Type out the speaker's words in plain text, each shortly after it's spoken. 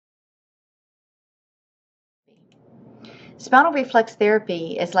Spinal reflex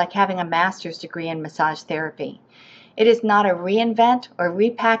therapy is like having a master's degree in massage therapy. It is not a reinvent or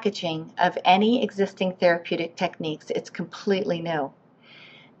repackaging of any existing therapeutic techniques. It's completely new.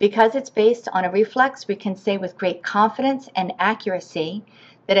 Because it's based on a reflex, we can say with great confidence and accuracy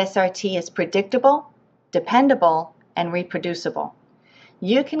that SRT is predictable, dependable, and reproducible.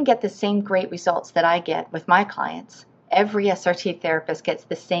 You can get the same great results that I get with my clients. Every SRT therapist gets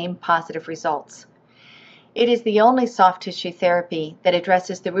the same positive results. It is the only soft tissue therapy that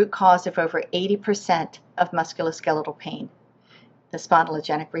addresses the root cause of over 80% of musculoskeletal pain, the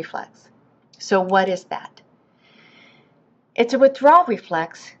spondylogenic reflex. So what is that? It's a withdrawal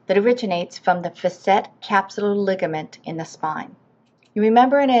reflex that originates from the facet capsular ligament in the spine. You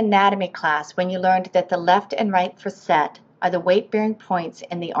remember in an anatomy class when you learned that the left and right facet are the weight-bearing points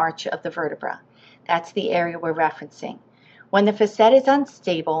in the arch of the vertebra. That's the area we're referencing. When the facet is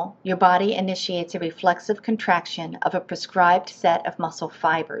unstable, your body initiates a reflexive contraction of a prescribed set of muscle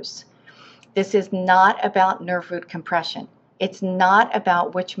fibers. This is not about nerve root compression. It's not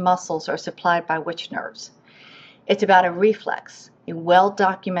about which muscles are supplied by which nerves. It's about a reflex, a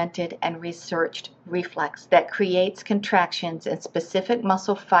well-documented and researched reflex that creates contractions in specific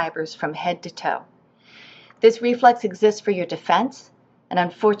muscle fibers from head to toe. This reflex exists for your defense, and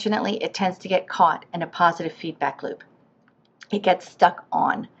unfortunately, it tends to get caught in a positive feedback loop. It gets stuck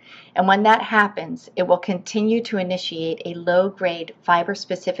on, and when that happens, it will continue to initiate a low-grade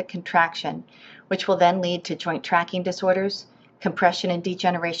fiber-specific contraction, which will then lead to joint tracking disorders, compression and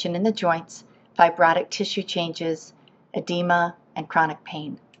degeneration in the joints, fibrotic tissue changes, edema, and chronic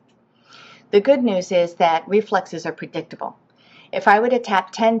pain. The good news is that reflexes are predictable. If I were to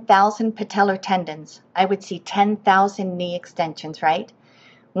tap 10,000 patellar tendons, I would see 10,000 knee extensions, right?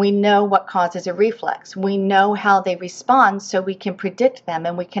 We know what causes a reflex. We know how they respond, so we can predict them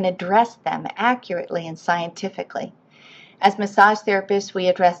and we can address them accurately and scientifically. As massage therapists, we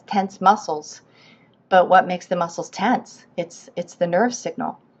address tense muscles, but what makes the muscles tense? It's the nerve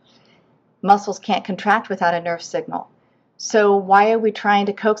signal. Muscles can't contract without a nerve signal. So why are we trying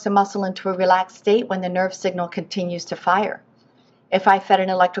to coax a muscle into a relaxed state when the nerve signal continues to fire? If I fed an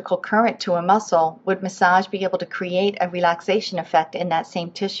electrical current to a muscle, would massage be able to create a relaxation effect in that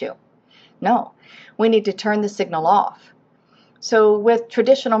same tissue? No, we need to turn the signal off. So with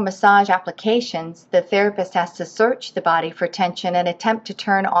traditional massage applications, the therapist has to search the body for tension and attempt to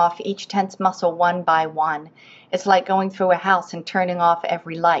turn off each tense muscle one by one. It's like going through a house and turning off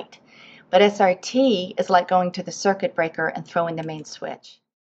every light. But SRT is like going to the circuit breaker and throwing the main switch.